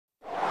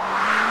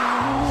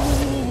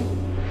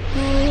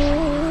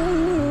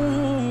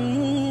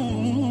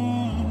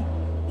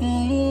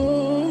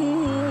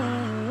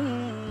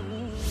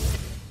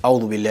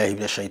أعوذ بالله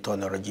من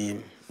الشيطان الرجيم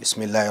بسم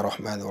الله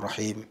الرحمن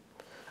الرحيم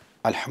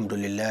الحمد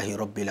لله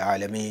رب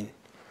العالمين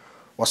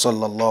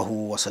وصلى الله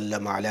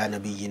وسلم على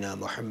نبينا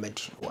محمد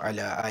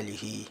وعلى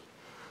آله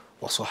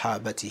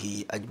وصحابته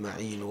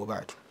أجمعين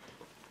وبعد.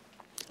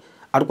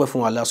 أرجو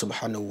فون الله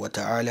سبحانه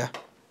وتعالى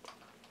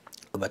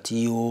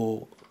أبتيو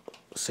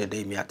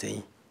سديم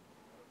ياتين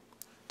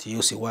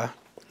تيو سوا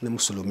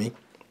نمسلمي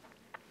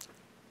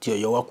تيو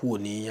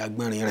يواكوني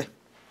أجمعين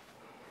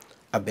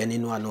أبني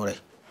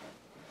نوانوري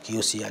kí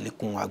ó sì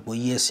àlékún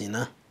àgbọ́yé ẹ̀sìn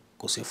náà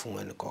kó ṣe fún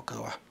ẹnì kọ̀ọ̀kan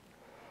wa.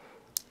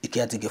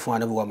 Ìkẹ́ àti ìgẹ̀ fún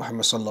Ànábì wa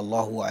Muhammad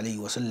sallallahu alayhi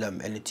wa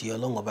sallam, ẹni tí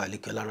Ọlọ́run Ọba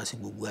àlékè ọlá rán sí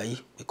gbogbo ayé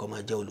pé kó máa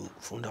jẹ́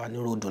olùfúnni ní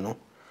ròdùnú,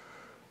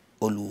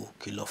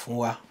 olùkìlọ̀ fún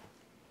wa,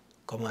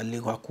 kó máa lé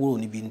wa kúrò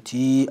níbi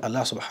tí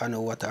Allah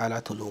subhanahu wa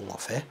ta'ala tó lóhùn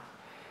ọ̀fẹ́.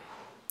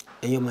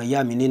 Ẹ̀yin ọmọ ìyá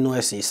mi nínú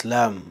ẹ̀sìn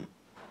Islam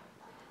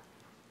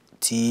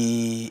tí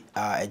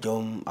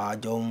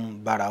àjọ ń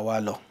bára wa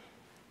lọ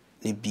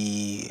níbi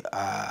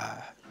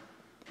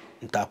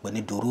ntàpẹ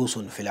ní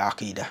durusun fil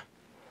aqeedah.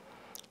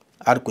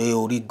 Àrùpé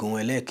orígun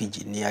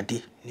ẹlẹ́ẹ̀kejì ní adé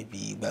níbi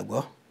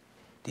ìgbàgbọ́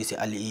tí ṣe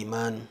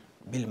al-iman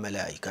bil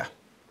malaika.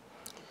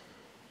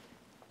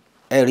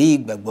 Ẹ̀rí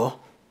ìgbàgbọ́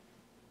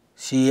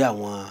sí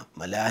àwọn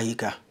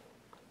màláíkà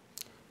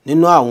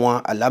nínú àwọn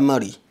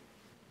àlámọ̀rí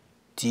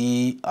tí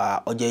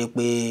ó jẹ́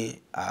pé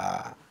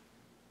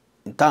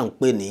tá ń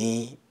pè ní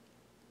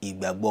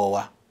ìgbàgbọ́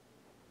wa,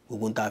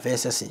 gbogbo ń ta fẹ́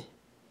ṣẹ̀sìn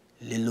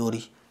lé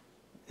lórí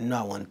nínú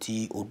àwọn tí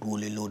ó dúró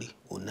lé lórí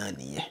òun náà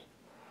nìyẹn.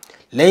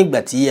 Lẹ́yìn ìgbà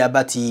tí a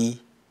bá ti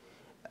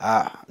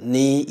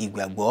ní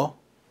ìgbàgbọ́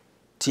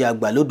tí a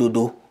gbà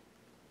lódodo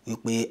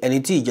wípé ẹni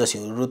tí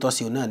ìjọsìn òdodo tọ́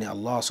sí òun náà ni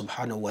Allah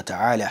subhanahu wa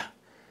ta'ala,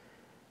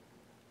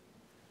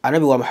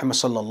 Ànábì wa Muhammad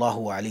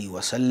sallallahu alayhi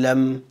wa sallam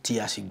tí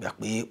a sì gbà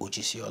pé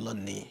òjíṣẹ́ Ọlọ́run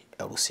ni,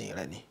 ẹrúsìn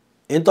rẹ̀ ni.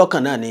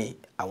 Ìtọ́kàn náà ni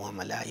àwọn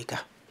màláíkà.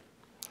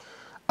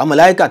 Àwọn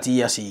màláíkà tí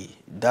a sì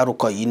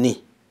dárúkọ yìí ní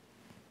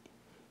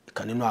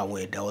ìkan nínú àwọn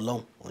ẹ̀dá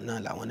Ọlọ́run òun náà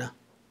làwọn náà.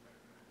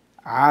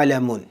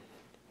 Alamun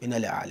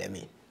minal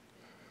alamin,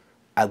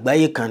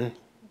 àgbáyé kan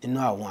nínú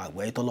àwọn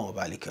àgbáyé t'Ọlọ́run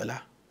Ọba àlékè ọlá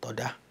tó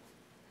dá.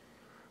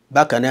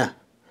 Bákan náà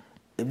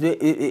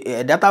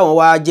ẹ̀dá táwọn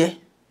wá jẹ́,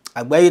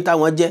 àgbáyé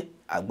táwọn jẹ́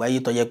àgbáyé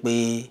tó jẹ́ pé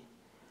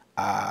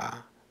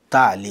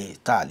tá a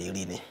lè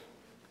rí ni.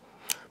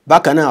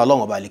 Bákan náà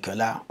Ọlọ́run Ọba àlékè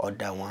ọlá ó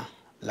dá wọn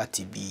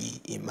láti bí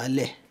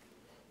ìmọ́lẹ̀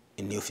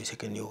ní ó fi ṣe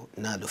kíni ó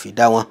náà ló fi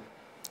dá wọn.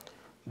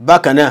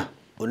 Bákan náà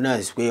òun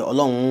náà sì pé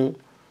Ọlọ́run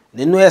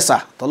nínú ẹ̀sà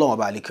t'Ọlọ́run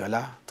Ọba àlékè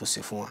ọlá tó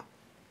ṣe fún wa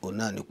òun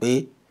náà ni pé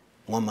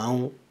wọ́n máa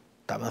ń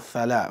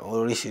tamathala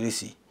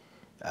oríṣiríṣi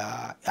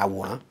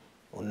àwòrán,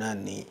 òun náà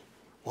ni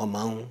wọ́n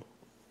máa ń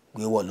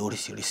gbé wọ̀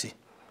lóríṣiríṣi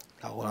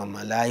àwòrán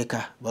màláíkà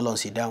bọ́lọ̀ ń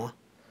ṣe dá wọn.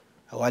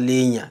 Àwa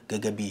léèyàn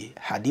gẹ́gẹ́ bí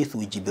hadithu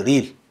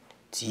Jibril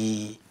tí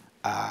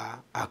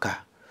a kà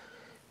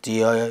tí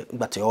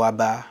ìgbà tí ó wá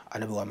bá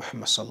Ànábì wa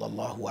Muhammad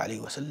sallallahu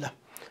alayhi wa sallam.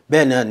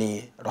 Bẹ́ẹ̀ náà ni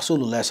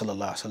Rasulullah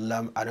sallallahu alayhi wa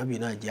sallam, Ànábì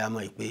náà jẹ́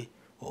àmọ́ pé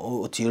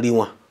ó ti rí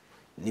wọn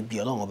níbi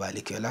Ọlọ́run Ọba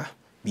àlékè ọlá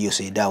bí ó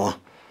ṣe dá wọn.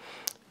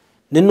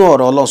 Nínú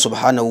ọ̀rọ̀ Ọlọ́run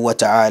subhanahu wa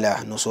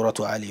ta'ala ní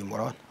suratu Ali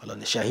Imran,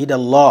 Ọlọ́run shahida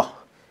Allah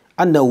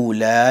annahu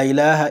la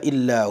ilaha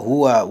illa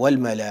huwa wal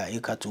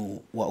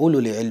malaikatu wa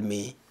ulul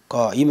ilmi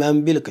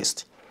qa'iman bil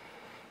qist.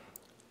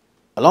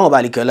 Ọlọ́run Ọba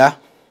àlékè ọlá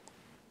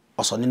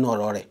ó sọ nínú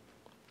ọ̀rọ̀ rẹ̀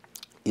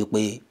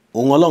pé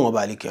òun Ọlọ́run Ọba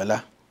àlékè ọlá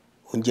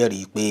ó ń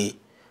jẹ́rìí pé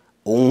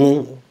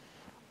òun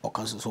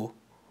ọ̀kan ṣoṣo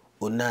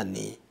òun náà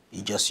ni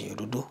ìjọsìn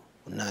òdodo,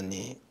 òun náà ni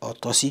ó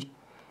tọ́ sí.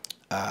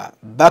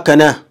 Bákan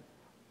náà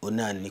òun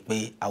náà ni pé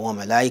àwọn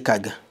màláíkà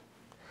gan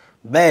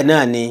bẹ́ẹ̀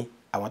náà ni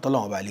àwọn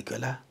t'Ọlọ́run Ọba àlékè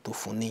ọlá tó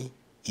fún ní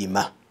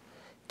ìmọ̀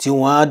tí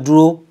wọ́n á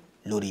dúró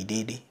lórí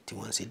déédé, tí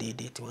wọ́n ń ṣe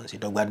déédé, tí wọ́n ń ṣe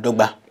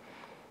dọ́gbadọ́gba.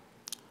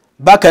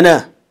 Bákan náà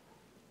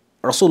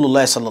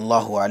Rasulullah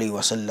sallallahu alayhi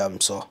wa sallam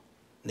sọ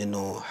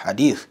nínú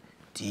hadith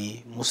tí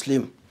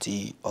Muslim tí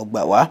ó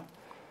gbà wá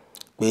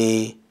pé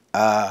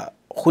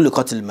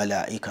khuliqatil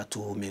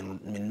malaikatu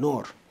min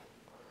nur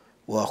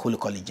wa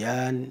khuliqal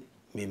jan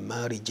min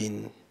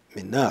marijin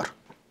min nar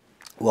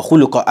wa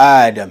khuliqa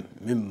Adam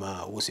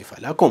mimma wusifa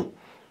lakum.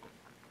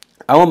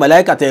 Àwọn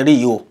màláíkà tẹ́ rí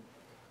yìí o,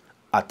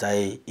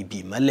 àtàyè ibi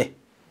ìmọ́lẹ̀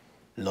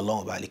l'Ọlọ́run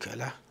Ọba àlékè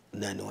ọlá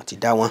náà ni wọ́n ti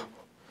dá wọn.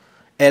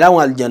 Láwọn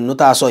àlùjànnú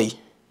tá a sọ yìí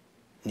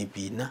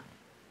níbi iná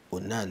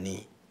òun náà ni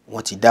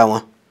wọ́n ti dá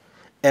wọn.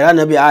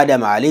 Ànábì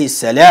Adam alayhi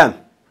salam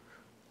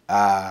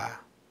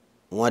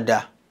wọ́n dá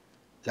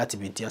láti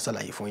ibi tí wọ́n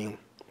ṣàlàyé fún yín.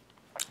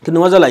 Kí ni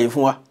wọ́n ṣàlàyé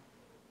fún wa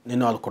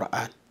nínú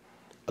al-Qur'an?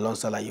 Ọlọ́run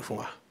ṣàlàyé fún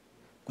wa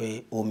pé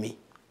omi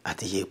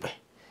àti yẹ̀pẹ̀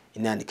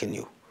iná ni kíni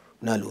o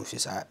náà ló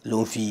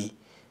ń fi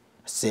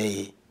ṣe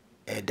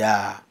ẹ̀dá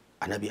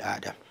Ànábì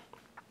Adam.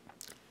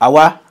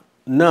 Àwa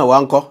náà wá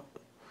ń kọ́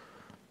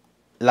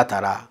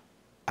látara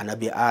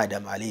Ànábì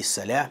Adam alayhi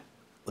salam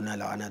òun náà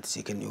làwọn náà ti ṣe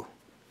kíni o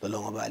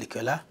l'Ọlọ́run Ọba àlékè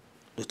ọlá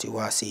ló ti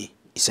wá sí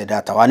ìṣẹ̀dá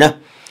tàwa náà.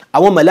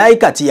 Àwọn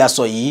màláíkà tí a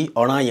sọ yìí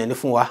ọ̀ranyàn ni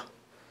fún wa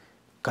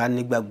ká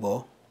nígbàgbọ́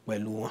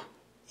pẹ̀lú wọn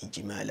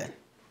ijmalan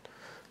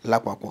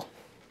lápapọ̀,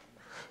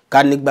 ká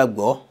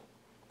nígbàgbọ́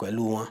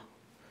pẹ̀lú wọn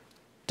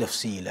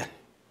tafsilan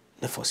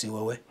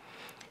nífọ̀síwẹ́wẹ́.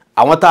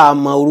 àwọn tá a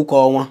mọ orúkọ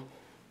wọn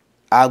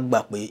á gbà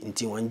pé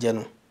ntí wọ́n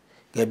jẹ́nu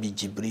gẹ́gẹ́ bí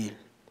Jibril,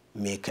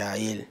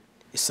 Mikael,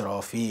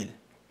 Israfil,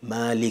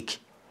 Malik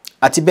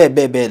àti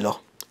bẹ́ẹ̀ lọ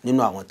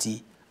nínú àwọn tí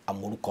a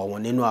mọ orúkọ wọn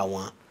nínú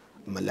àwọn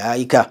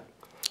màláíkà.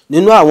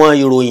 Nínú àwọn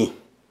ìròyìn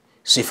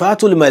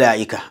sifatul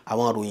màláíkà,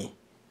 àwọn ìròyìn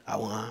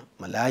àwọn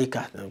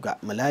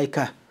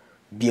màláíkà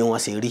bí wọ́n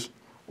ṣe rí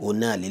òun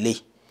náà lélẹ̀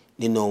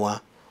nínú wọn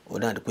òun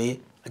náà pé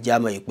ajá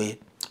mọ̀ yìí pé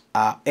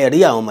ẹ̀rí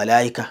àwọn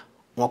màláíkà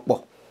wọ́n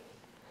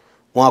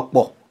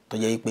pọ̀ tó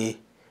jẹ́ pé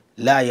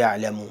la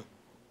ya'lamu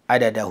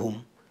adadahum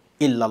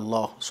illa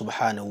Allah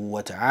subhanahu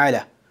wa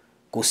ta'ala.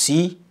 Kò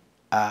sí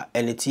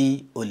ẹni tí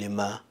ó lè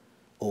mọ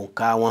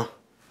òǹkà wọn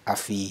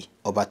àfi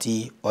ọba tí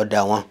ó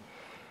dá wọn.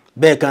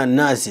 Bẹ́ẹ̀ kan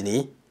náà sì ní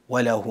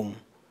walahum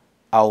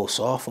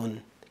awsafun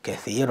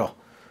kathira,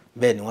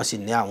 bẹ́ẹ̀ ni wọ́n sì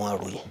ní àwọn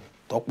ìròyìn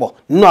tó pọ̀.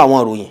 Nínú àwọn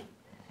ìròyìn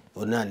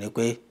òun náà ni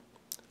pé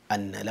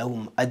anna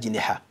lahum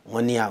ajniha,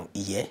 wọ́n ní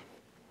ìyẹ́,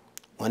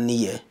 wọ́n ní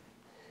ìyẹ́.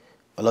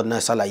 Ọlọ́run náà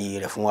ṣàlàyé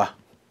rẹ̀ fún wa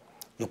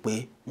pé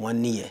wọ́n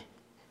ní ìyẹ́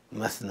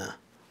mathna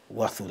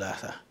wa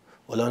thulatha.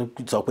 Ọlọ́run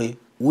sọ pé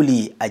uli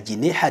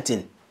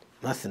ajnihatin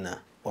mathna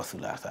wa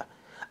thulatha.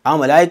 Àwọn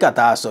màláíkà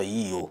tá a sọ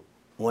yìí o,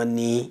 wọ́n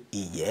ní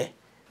ìyẹ́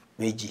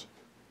méjì,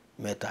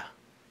 mẹ́ta,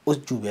 ó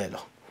jù bẹ́ẹ̀ lọ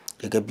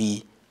gẹ́gẹ́ bí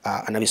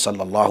anabi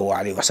sallallahu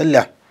alayhi wa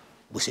sallam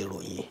bó ṣe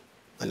ròyìn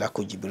malaku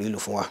Jibril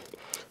fún wa.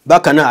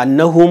 Bákan náà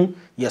annahum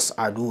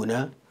yas'aduna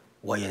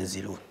wa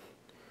yanzilun,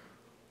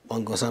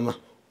 wọ́n gọ sánmà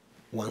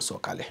wọ́n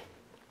sọ̀kalẹ̀.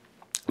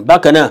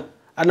 Bákan náà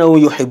annahum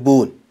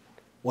yuhibbun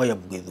wa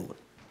yabghidun,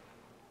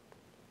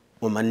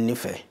 wọ́n máa ń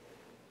nífẹ̀ẹ́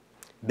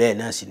bẹ́ẹ̀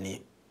náà sì ni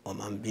wọ́n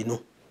máa ń bínú.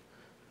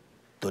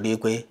 Torí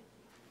pé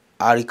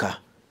àríkà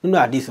nínú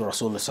hadith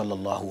Rasul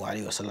sallallahu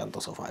alayhi wa sallam tó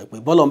sọ fún wa pé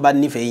bọ́lọ̀ ń bá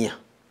nífẹ̀ẹ́ yàn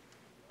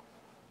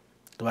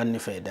tó bá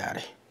nífẹ̀ẹ́ dá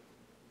rẹ̀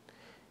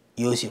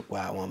yóò sì pa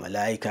àwọn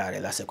màláíkà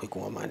rẹ̀ láṣẹ pé kí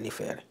wọ́n máa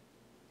nífẹ̀ẹ́ rẹ̀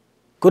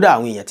kódà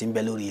àwọn èèyàn tí ń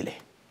bẹ lórí ilẹ̀.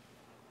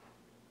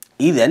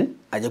 Ìdẹ́n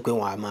a jẹ́ pé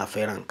wọ́n á máa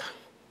fẹ́ràn nǹkan.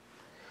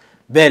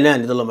 Bẹ́ẹ̀ náà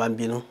ni tọ́lọ́ bá ń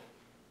bínú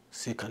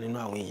sí kan nínú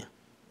àwọn èèyàn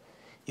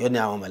yóò ní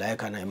àwọn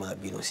màláíkà náà máa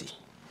bínú sí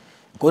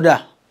kódà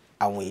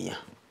àwọn èèyàn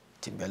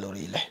tí ń bẹ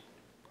lórí ilẹ̀.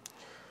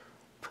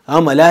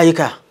 Àwọn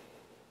màláíkà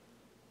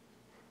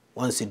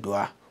wọ́n ń ṣe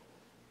dùá,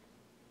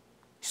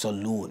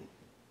 yusallun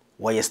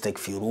wa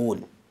yastaghfirun,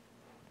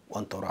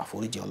 wọ́n tọrọ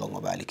àforíjì Ọlọ́run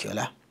Ọba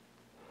àlekèọlá.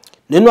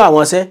 Nínú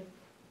àwọn iṣẹ́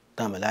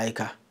tá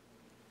màláíkà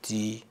tí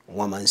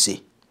wọ́n máa ń ṣe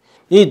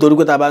nítorí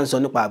pé tá a bá ń sọ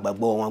nípa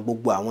àgbàgbọ́ wọn,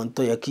 gbogbo àwọn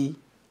tó yẹ kí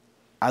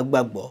a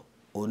gbàgbọ́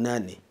òun náà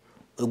ni,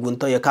 gbogbo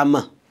tó yẹ ká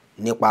mọ̀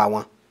nípa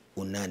wọn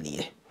òun náà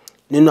nìyẹn.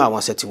 Nínú àwọn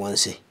iṣẹ́ tí wọ́n ń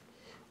ṣe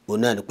òun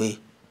náà ni pé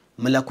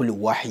malakul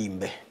wahyi ń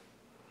bẹ,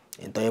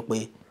 nítorí pé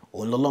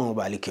òun l'Ọlọ́run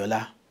Ọba àlekèọlá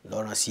ló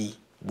rán sí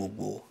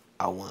gbogbo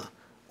àwọn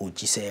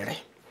òjíṣẹ́ rẹ̀,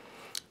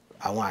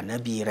 àwọn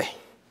ànábì rẹ̀.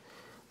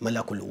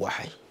 Malakul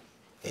wahyi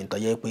ẹni tó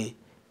jẹ́ pé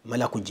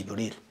malaku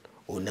Jibril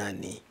òun náà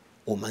ni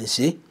ó máa ń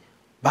ṣe.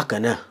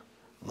 Bákan náà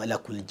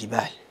malakul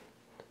jibal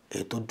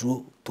èyí tó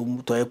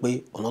dúró tó yẹ pé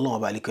Ọlọ́run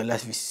Ọba àlekèọlá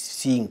fi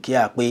sí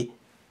nkíà pé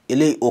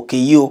ilé òkè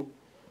yìí o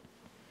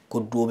kó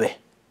dúró bẹ́ẹ̀.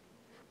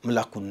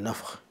 Malakul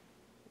nafkh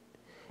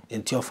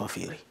ẹni tí ó fọn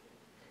fèrè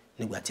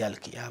nígbà tí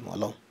al-qiyamah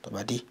Ọlọ́run tó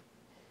bá dé.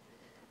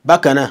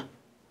 Bákan náà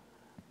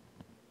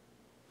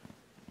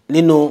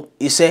nínú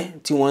iṣẹ́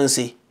tí wọ́n ń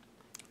ṣe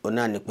òun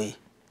náà ni pé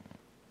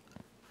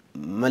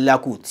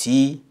malaku tí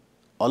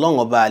Ọlọ́run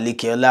Ọba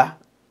àlekèọlá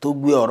tó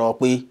gbé ọ̀rọ̀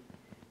pé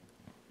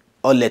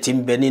ọlẹ̀ tí ń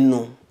bẹ nínú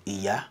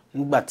ìyá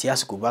nígbà tí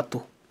àsìkò bá tó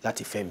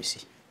láti fẹ́mi sí,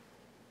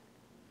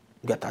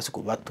 nígbà tí àsìkò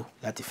bá tó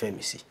láti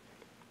fẹ́mi sí.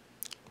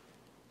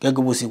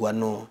 Gẹ́gẹ́ bó sì wà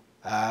nù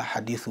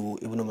hadithu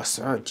Ibn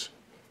Mas'ud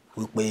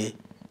wípé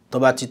tó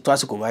bá ti tó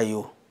àsìkò báyìí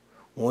o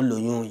wọ́n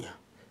lóyún yàn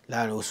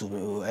láàrin oṣù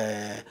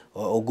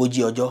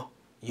 40 ọjọ́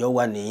yóò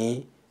wà ní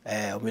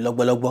omi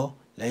lọ́gbọ́lọ́gbọ́,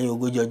 lẹ́yìn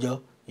 40 ọjọ́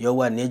yóò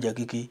wà ní ẹ̀jẹ̀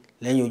kíkí,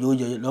 lẹ́yìn 40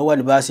 ọjọ́ yóò wà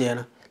ní báàsì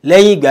ẹran.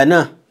 Lẹ́yìn ìgbà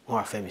náà wọ́n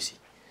á fẹ́mi sí.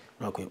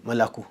 Wọ́n pe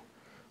malaku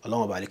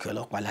Ọlọ́run Ọba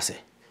àlekèọlá pa láṣẹ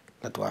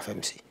láti wá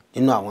fẹ́mi sí.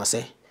 Nínú àwọn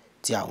iṣẹ́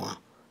tí àwọn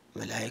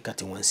màláíkà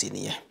tí wọ́n ń ṣe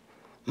nìyẹn.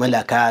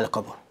 Malaka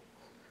al-qabr,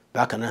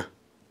 bákan náà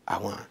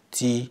àwọn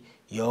tí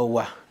yóò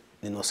wà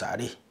nínú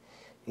sàárè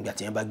nígbà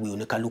tí wọ́n bá gbé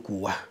oníkálukú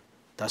wa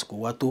tásìkò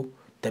wá tó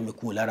tẹ́mi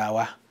kú lára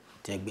wa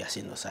tí wọ́n gbé àṣẹ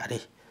nínú sàárè.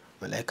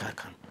 Màláíkà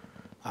kan,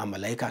 àwọn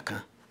màláíkà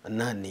kan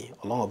náà ni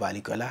Ọlọ́run Ọba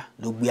àlekèọlá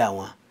ló gbé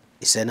àwọn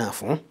iṣẹ́ náà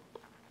fún.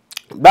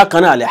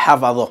 Bákan náà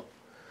al-hafadha,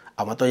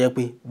 àwọn tó yẹ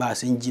pé bá a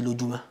ṣe ń jí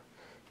lójúmọ́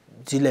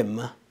tílẹ̀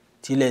mọ́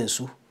tílẹ̀ ń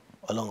ṣú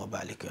Ọlọ́run Ọba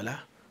àlekèọlá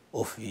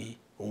ó fi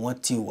wọ́n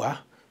ti wá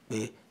pé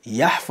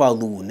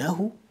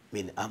yahfazunahu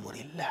min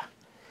amrillah,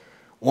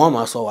 wọ́n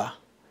máa sọ wa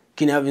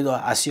kí ni a fi sọ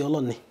àṣẹ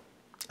Ọlọ́run ni,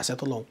 àṣẹ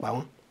tó lọ́n pa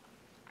wọ́n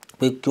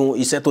pé kí wọ́n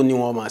iṣẹ́ tó ní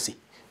wọ́n máa ṣe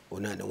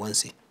òun náà ni wọ́n ń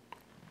ṣe.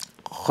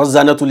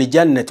 khazanatul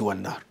jannati wan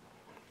nar,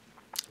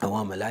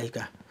 àwọn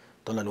màláíkà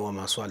tọ́lọ́ ni wọ́n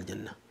máa ṣọ́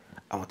àlùjánnà,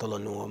 àwọn tọ́lọ́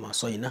ni wọ́n máa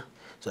ṣọ́ iná.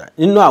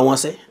 Nínú àwọn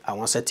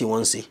iṣẹ́ tí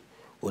wọ́n ń ṣe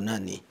òun náà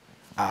ni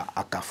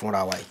àkà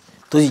fúnra wa yìí,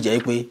 tó sì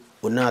jẹ́ pé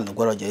òun náà ló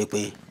gbọ́dọ̀ jẹ́ pé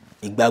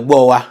ìgbàgbọ́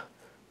wa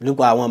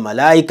nípa àwọn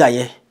màláíkà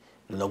yẹn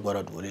ló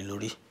gbọ́dọ̀ dúró lé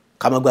lórí.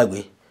 Ká má gbàgbé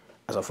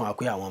a sọ fún wa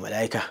pé àwọn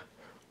màláíkà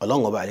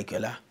ọlọ́run ọba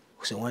àlekèọlá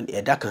kò sí wọn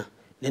ẹ̀dá kan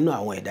nínú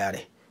àwọn ẹ̀dá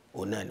rẹ̀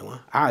òun náà ni wọ́n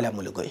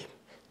a'lamul ghaib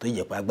tó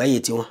jẹ́ pé àgbáyé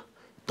tí wọ́n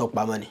tó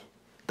pamọ́ ni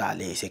tá a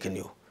lè ṣe kíni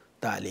o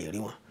tá a lè rí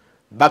wọn.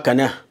 bákan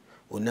náà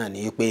òun náà ni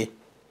pé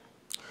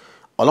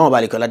ọlọ́run ọba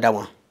àlekèọlá dá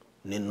wọn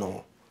nínú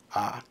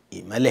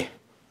ìmọ́lẹ̀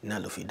náà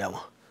ló fi dá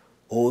wọn.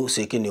 ó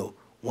ṣe kíni o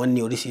wọ́n ní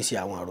oríṣiríṣi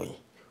àwọn àròyìn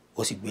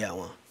ó sì gbé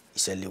àwọn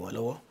ìṣẹ̀lẹ̀ wọn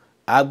lọ́wọ́.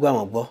 a gbọ́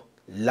àwọn gbọ́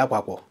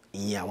lápapọ̀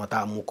ìyẹn àwọn tá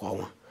a mú kọ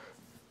wọn.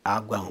 a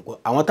gbọ́ àwọn gbọ́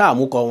àwọn tá a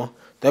mú kọ wọn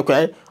tẹ́kọ̀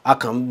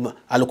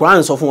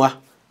Al-Qur'an sọ fún wa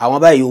àwọn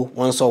báyìí o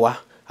wọ́n ń sọ wa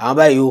àwọn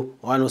báyìí o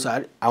wọ́n ń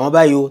sáré àwọn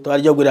báyìí o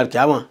tọ́wájú jẹ́ gbéra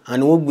kíámà àwọn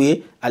ni wọ́n gbé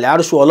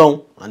al-arshu ọlọ́run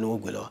àwọn ni wọ́n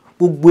gbé lọ́wọ́.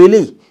 gbogbo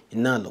eléyìí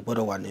iná ló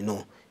gbọ́dọ̀ wà nínú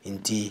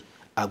ntí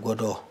a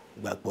gbọ́dọ̀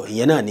gbàgbọ́.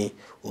 ìyẹn náà ni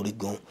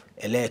orígun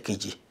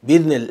ẹlẹ́ẹ̀kejì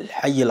bidhnil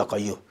hayyil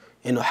qayyum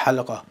nínú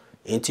halqa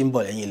èyí tí ń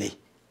bọ̀ lẹ́yìn ilé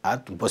a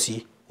tún bọ́ sí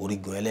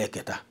orígun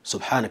ẹlẹ́ẹ̀kẹta.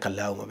 subhanaka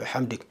allahumma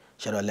bihamdik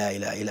ashhadu an la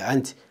ilaha illa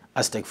ant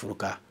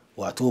astaghfiruka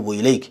wa atubu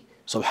ilayk.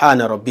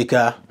 subhana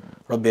rabbika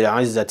rabbil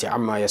izzati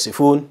amma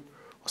yasifun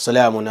wa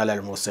salamun ala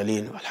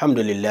al-mursalin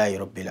walhamdulillahi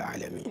rabbil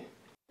alamin.